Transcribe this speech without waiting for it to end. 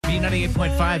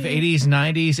B98.5, 80s,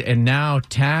 90s, and now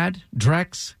Tad,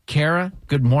 Drex, Kara,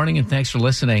 good morning and thanks for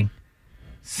listening.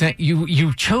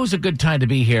 You chose a good time to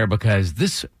be here because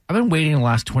I've been waiting the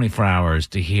last 24 hours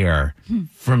to hear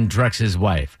from Drex's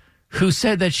wife, who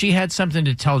said that she had something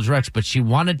to tell Drex, but she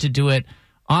wanted to do it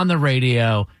on the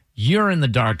radio. You're in the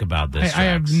dark about this, I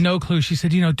have no clue. She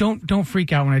said, don't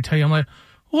freak out when I tell you. I'm like,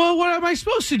 well, what am I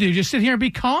supposed to do? Just sit here and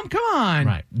be calm? Come on.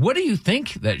 Right. What do you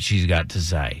think that she's got to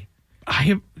say? I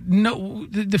have no.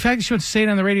 The fact that she wants to say it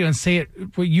on the radio and say it,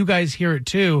 well, you guys hear it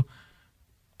too.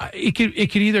 It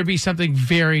could either be something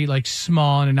very like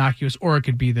small and innocuous, or it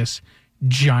could be this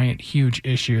giant, huge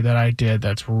issue that I did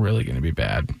that's really going to be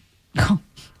bad. Well,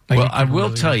 I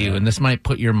will tell you, and this might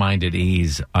put your mind at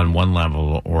ease on one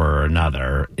level or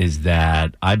another, is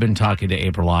that I've been talking to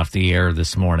April off the air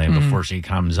this morning before she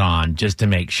comes on just to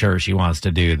make sure she wants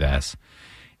to do this.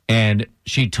 And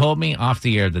she told me off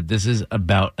the air that this is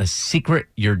about a secret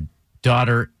your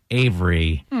daughter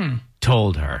Avery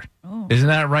told her. Oh. Isn't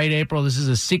that right, April? This is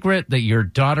a secret that your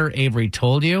daughter Avery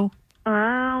told you?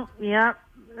 Yeah,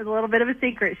 a little bit of a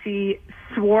secret. She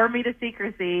swore me to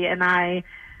secrecy, and I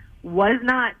was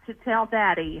not to tell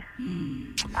Daddy.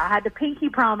 I had to pinky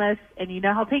promise, and you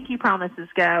know how pinky promises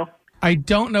go. I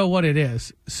don't know what it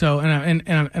is, so and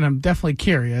I'm definitely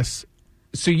curious.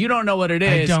 So you don't know what it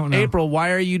is. I don't know. April,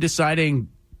 why are you deciding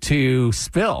to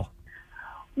spill?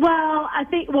 Well,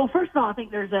 first of all, I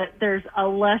think there's a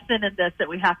lesson in this that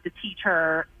we have to teach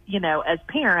her, as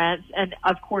parents, and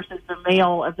of course as the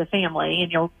male of the family,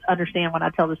 and you'll understand when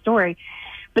I tell the story.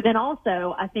 But then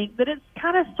also, I think that it's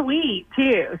kind of sweet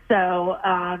too. So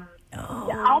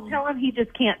I'll tell him he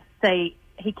just can't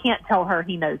tell her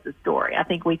he knows the story. I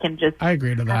think we can just I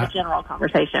agree to have that. a general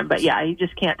conversation. But yeah, he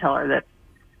just can't tell her that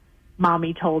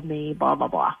Mommy told me blah blah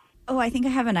blah. Oh, I think I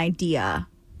have an idea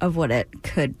of what it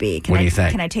could be. What do you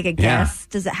think? Can I take a guess?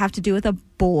 Yeah. Does it have to do with a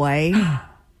boy?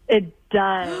 It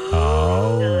does.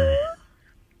 Oh.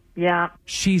 Yeah.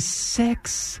 She's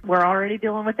 6. We're already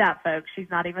dealing with that, folks. She's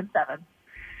not even 7.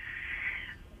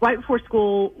 Right before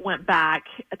school went back,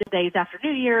 the days after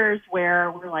New Year's, where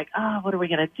we're like, what are we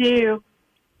going to do?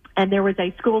 And there was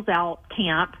a Schools Out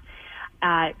camp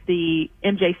at the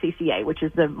MJCCA, which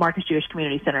is the Marcus Jewish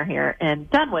Community Center here in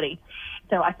Dunwoody.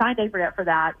 So I signed Avery up for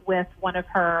that with one of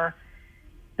her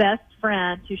best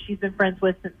friends, who she's been friends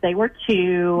with since they were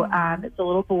 2. It's a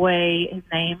little boy. His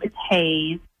name is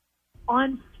Hayes.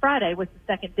 On Friday was the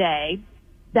second day.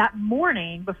 That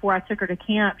morning, before I took her to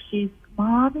camp, she's,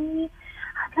 Mommy,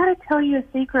 I got to tell you a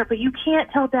secret, but you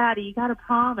can't tell Daddy. You got to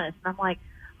promise. And I'm like,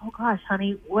 oh, gosh,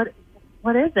 honey, what is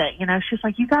it? She's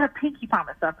like, you got to pinky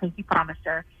promise. So I pinky promised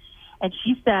her. And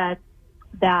she said,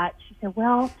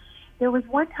 well, there was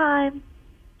one time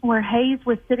where Hayes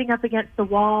was sitting up against the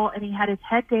wall and he had his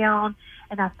head down,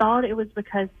 and I thought it was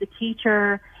because he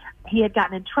had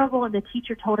gotten in trouble and the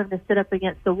teacher told him to sit up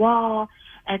against the wall.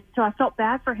 And so I felt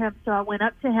bad for him. So I went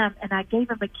up to him and I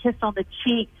gave him a kiss on the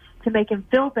cheek to make him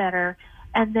feel better.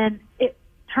 And then it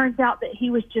turns out that he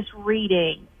was just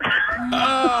reading.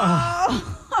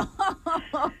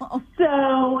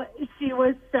 So she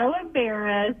was so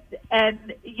embarrassed,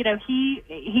 and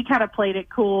he kind of played it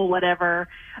cool, whatever.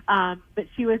 But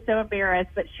she was so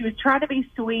embarrassed. But she was trying to be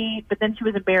sweet, but then she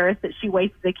was embarrassed that she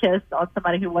wasted a kiss on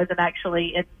somebody who wasn't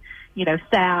actually,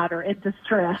 sad or in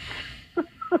distress.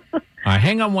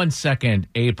 Hang on one second,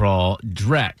 April.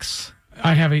 Drex.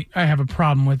 I have a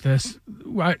problem with this.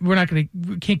 We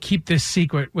can't keep this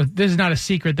secret. This is not a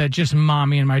secret that just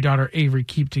Mommy and my daughter Avery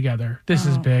keep together. This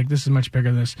is big. This is much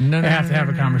bigger than this. I have to have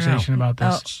a conversation about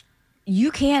this. You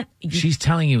can't. She's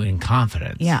telling you in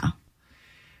confidence. Yeah.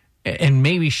 And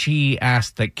maybe she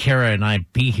asked that Kara and I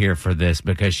be here for this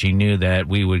because she knew that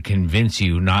we would convince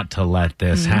you not to let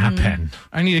this happen.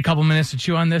 I need a couple minutes to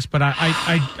chew on this, but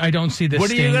I don't see this. What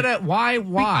are you gonna?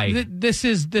 Why? This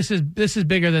is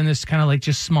bigger than this kind of like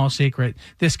just small secret.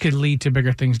 This could lead to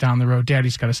bigger things down the road.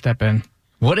 Daddy's got to step in.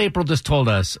 What April just told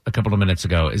us a couple of minutes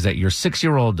ago is that your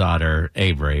 6-year-old daughter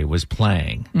Avery was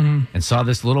playing and saw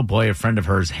this little boy, a friend of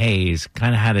hers, Hayes,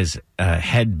 kind of had his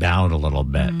head bowed a little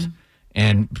bit.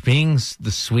 And being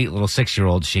the sweet little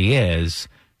 6-year-old she is,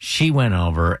 she went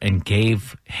over and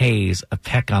gave Hayes a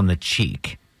peck on the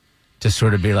cheek to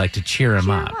sort of be like, to cheer him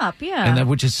up. Yeah. And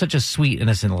which is such a sweet,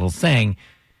 innocent little thing.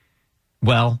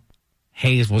 Well,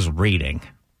 Hayes was reading.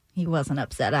 He wasn't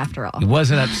upset after all. He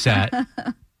wasn't upset.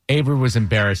 Avery was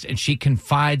embarrassed, and she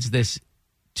confides this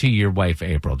to your wife,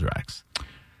 April Drex.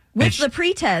 With the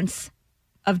pretense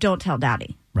of don't tell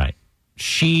Daddy. Right.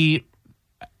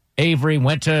 Avery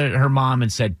went to her mom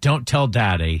and said, don't tell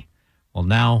Daddy. Well,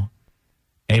 now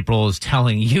April is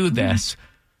telling you this.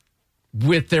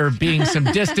 with there being some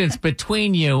distance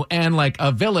between you and like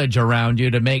a village around you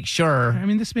to make sure. I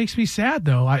mean, this makes me sad,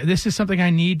 though. This is something I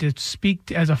need to speak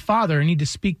to, as a father. I need to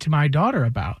speak to my daughter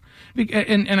about.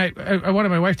 And I wanted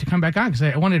my wife to come back on because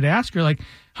I wanted to ask her, like,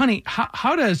 honey,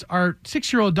 how does our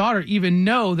 6-year-old daughter even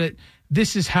know that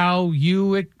this is how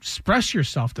you express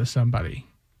yourself to somebody?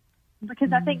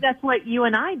 Because I think that's what you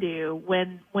and I do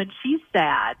when she's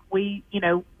sad. We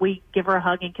give her a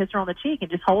hug and kiss her on the cheek and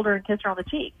just hold her and kiss her on the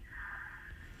cheek.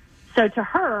 So to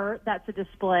her, that's a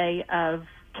display of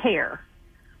care.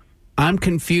 I'm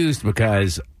confused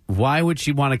because why would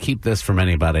she want to keep this from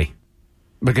anybody?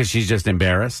 Because she's just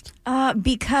embarrassed?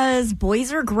 Because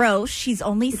boys are gross. She's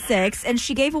only 6, and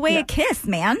she gave away a kiss,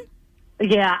 man.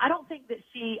 Yeah, I don't think that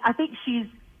I think she's,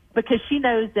 because she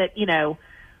knows that,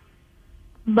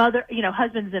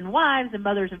 husbands and wives and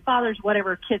mothers and fathers,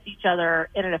 whatever, kiss each other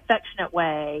in an affectionate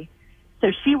way. So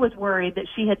she was worried that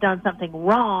she had done something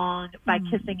wrong by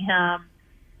kissing him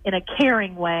in a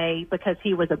caring way because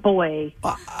he was a boy.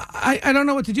 I don't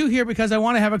know what to do here because I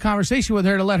want to have a conversation with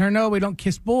her to let her know we don't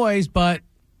kiss boys, but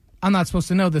I'm not supposed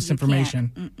to know this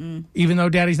information. Even though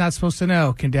Daddy's not supposed to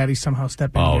know. Can Daddy somehow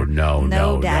step in here?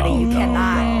 No, Daddy, you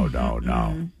cannot.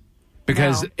 No.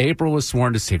 Because April was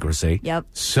sworn to secrecy. Yep.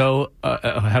 So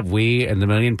have we and the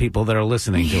million people that are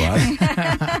listening to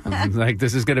us. Like,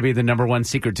 this is going to be the number one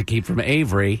secret to keep from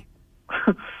Avery.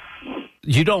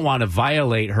 You don't want to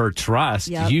violate her trust.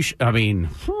 Yep.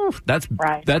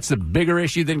 That's a bigger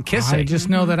issue than kissing. I just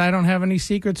know that I don't have any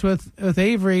secrets with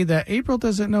Avery that April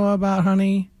doesn't know about,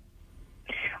 honey.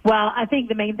 Well, I think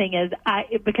the main thing is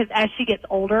because as she gets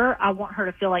older, I want her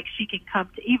to feel like she can come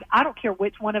to, I don't care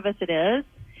which one of us it is,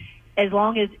 as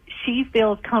long as she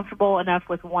feels comfortable enough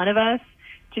with one of us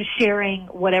to sharing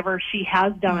whatever she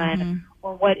has done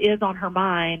or what is on her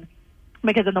mind.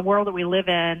 Because in the world that we live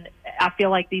in, I feel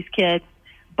like these kids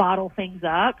bottle things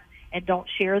up and don't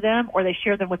share them, or they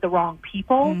share them with the wrong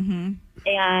people,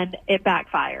 and it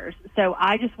backfires. So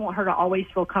I just want her to always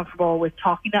feel comfortable with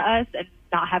talking to us and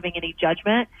not having any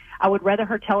judgment. I would rather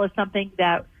her tell us something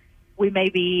that we may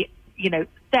be,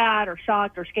 sad or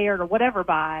shocked or scared or whatever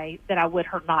by, than I would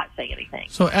her not say anything.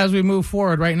 So as we move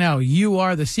forward right now, you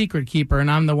are the secret keeper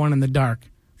and I'm the one in the dark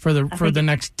for the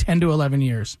next 10 to 11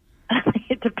 years.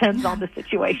 It depends on the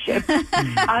situation.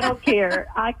 I don't care.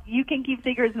 You can keep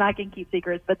secrets and I can keep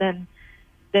secrets, but then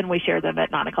we share them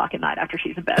at 9 o'clock at night after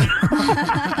she's in bed.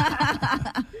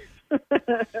 I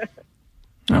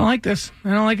don't like this.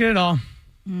 I don't like it at all.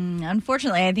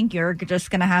 Unfortunately, I think you're just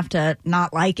going to have to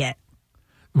not like it.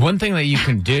 One thing that you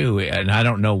can do, and I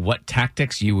don't know what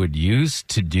tactics you would use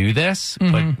to do this,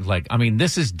 but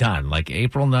this is done. Like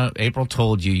April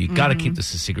told you got to keep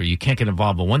this a secret. You can't get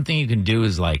involved. But one thing you can do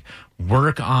is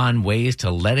work on ways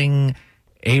to letting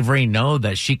Avery know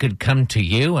that she could come to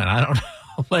you. And I don't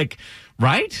know,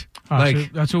 right?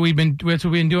 That's what we've been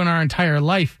doing our entire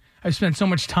life. I've spent so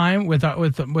much time with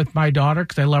my daughter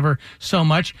because I love her so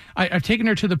much. I've taken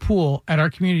her to the pool at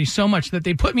our community so much that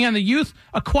they put me on the youth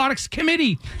aquatics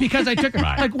committee because I took her.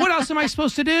 Right. What else am I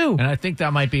supposed to do? And I think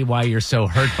that might be why you're so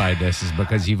hurt by this, is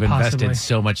because you've invested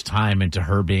so much time into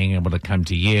her being able to come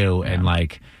to you, and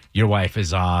your wife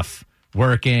is off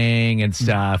working and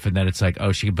stuff, and then it's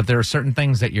but there are certain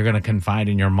things that you're going to confide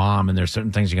in your mom, and there are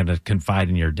certain things you're going to confide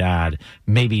in your dad,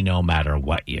 maybe no matter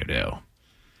what you do.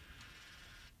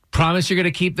 Promise you're going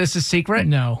to keep this a secret?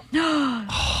 No.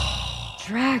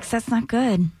 Drex, that's not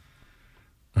good.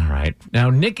 All right. Now,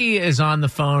 Nikki is on the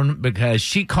phone because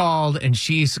she called and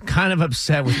she's kind of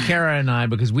upset with Kara and I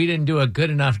because we didn't do a good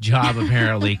enough job,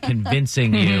 apparently,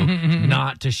 convincing you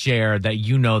not to share that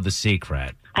you know the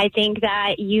secret. I think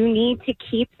that you need to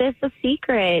keep this a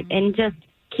secret and just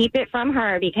keep it from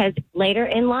her, because later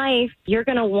in life, you're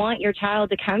going to want your child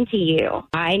to come to you.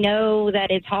 I know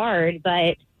that it's hard,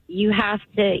 but you have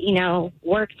to,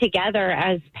 work together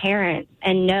as parents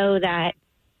and know that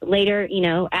later,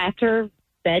 after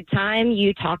bedtime,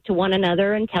 you talk to one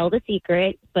another and tell the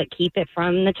secret, but keep it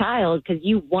from the child because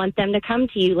you want them to come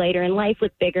to you later in life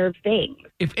with bigger things.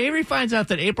 If Avery finds out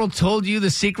that April told you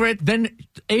the secret, then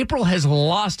April has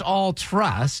lost all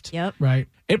trust. Yep. Right.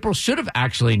 April should have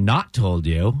actually not told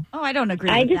you. Oh, I don't agree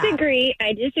I with disagree.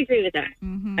 I disagree with that.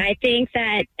 I think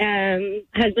that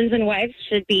husbands and wives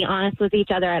should be honest with each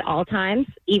other at all times,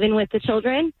 even with the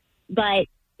children, but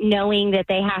knowing that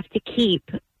they have to keep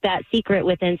that secret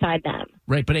inside them.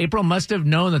 Right, but April must have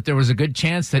known that there was a good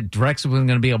chance that Drex wasn't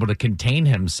going to be able to contain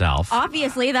himself.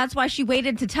 Obviously, that's why she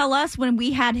waited to tell us when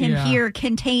we had him here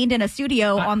contained in a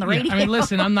studio on the radio. I mean,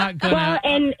 listen, I'm not going to... Well,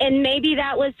 and maybe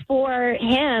that was for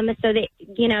him so that,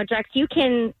 Drex, you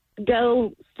can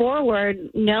go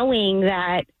forward knowing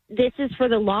that this is for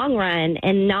the long run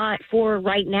and not for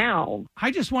right now.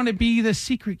 I just want to be the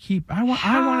secret keeper. I want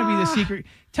to be the secret.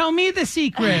 Tell me the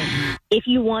secret. If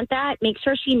you want that, make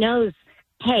sure she knows,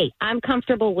 hey, I'm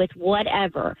comfortable with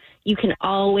whatever. You can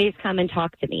always come and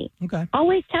talk to me. Okay.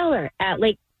 Always tell her at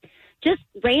just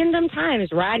random times,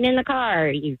 riding in the car.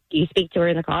 You speak to her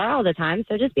in the car all the time.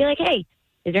 So just be like, hey,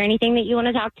 is there anything that you want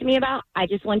to talk to me about? I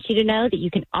just want you to know that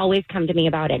you can always come to me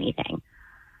about anything.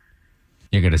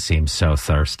 You're going to seem so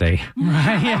thirsty.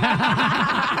 Right.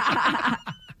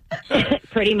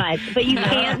 Pretty much. But you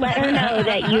can't let her know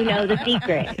that you know the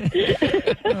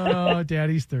secret. Oh,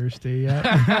 Daddy's thirsty. Yeah.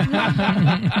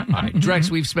 All right, Drex,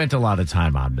 we've spent a lot of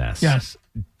time on this. Yes.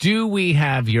 Do we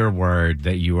have your word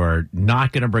that you are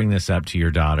not going to bring this up to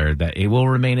your daughter, that it will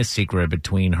remain a secret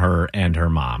between her and her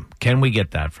mom? Can we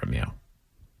get that from you?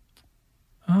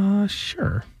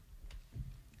 Sure.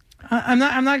 I'm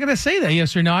not going to say that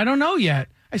yes or no. I don't know yet.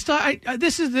 This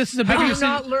is a big. Have you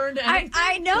not learned anything?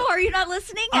 I know. Are you not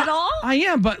listening at all? I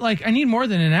am, but I need more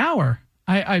than an hour.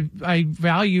 I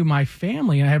value my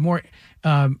family, and I have more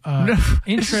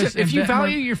interest. If you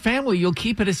value your family, you'll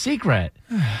keep it a secret.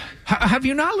 Have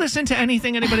you not listened to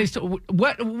anything anybody's?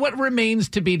 What remains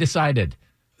to be decided?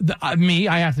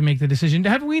 I have to make the decision.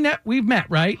 We've met,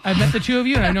 right? I've met the two of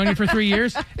you, and I've known you for 3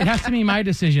 years. It has to be my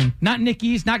decision, not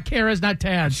Nikki's, not Kara's, not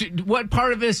Tad's. What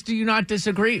part of this do you not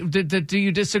disagree? Do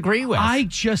you disagree with? I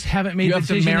just haven't made the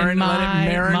decision. Let it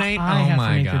marinate. I have to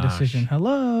make the decision.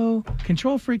 Hello,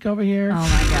 control freak over here. Oh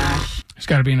my gosh! There's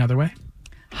got to be another way.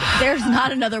 There's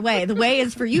not another way. The way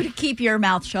is for you to keep your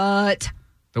mouth shut.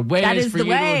 The way is for you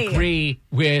to agree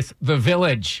with the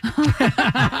village.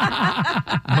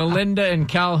 Melinda and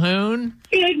Calhoun.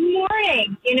 Good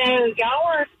morning. Y'all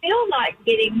are still not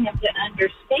getting him to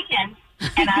understand,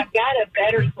 and I've got a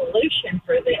better solution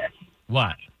for this.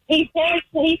 What? He says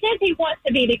he wants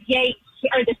to be the gate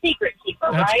or the secret keeper,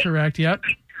 right? That's correct. Yep.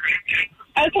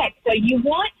 Okay, so you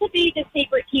want to be the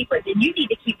secret keeper, then you need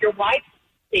to keep your wife's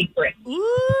secret.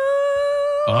 Ooh.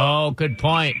 Oh, good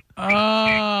point.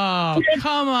 Oh,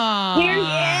 come on.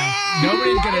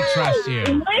 Nobody's going to trust you.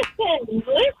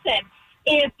 Listen.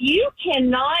 If you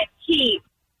cannot keep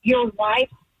your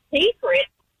wife's secret,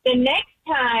 the next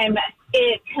time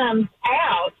it comes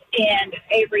out and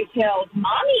Avery tells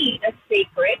Mommy a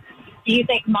secret, do you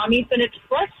think Mommy's going to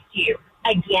trust you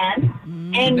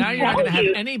again? And now you're not going to have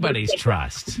anybody's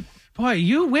trust. Boy,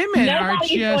 you women are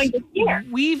just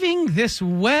going weaving this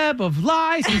web of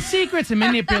lies and secrets and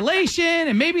manipulation,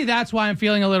 and maybe that's why I'm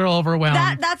feeling a little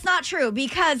overwhelmed. That's not true,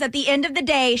 because at the end of the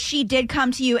day, she did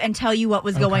come to you and tell you what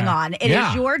was going on. It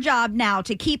is your job now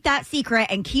to keep that secret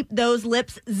and keep those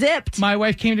lips zipped. My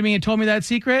wife came to me and told me that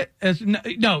secret.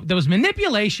 No, there was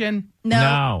manipulation.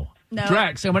 No.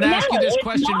 Drex, I'm going to ask you this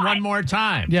question one more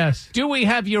time. Yes. Do we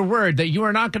have your word that you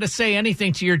are not going to say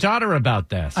anything to your daughter about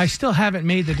this? I still haven't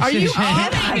made the decision. Are you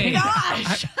kidding? Oh, my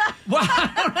gosh. Well,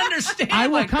 I don't understand. I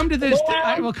will come to this.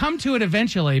 I will come to it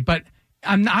eventually, but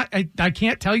I'm not. I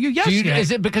can't tell you yes yet.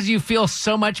 Is it because you feel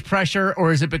so much pressure,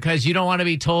 or is it because you don't want to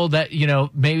be told that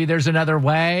maybe there's another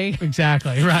way?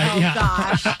 Exactly. Right. Oh,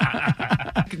 gosh.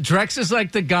 Drex is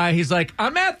like the guy. He's like,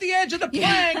 I'm at the edge of the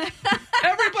plank.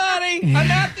 Everybody,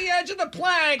 I'm at the edge of the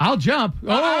plank. I'll jump.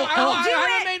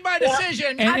 I haven't made my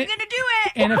decision. I'm going to do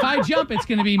it. And if I jump, it's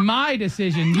going to be my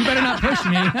decision. You better not push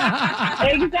me.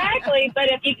 Exactly.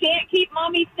 But if you can't keep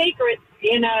Mommy's secrets,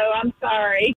 I'm sorry.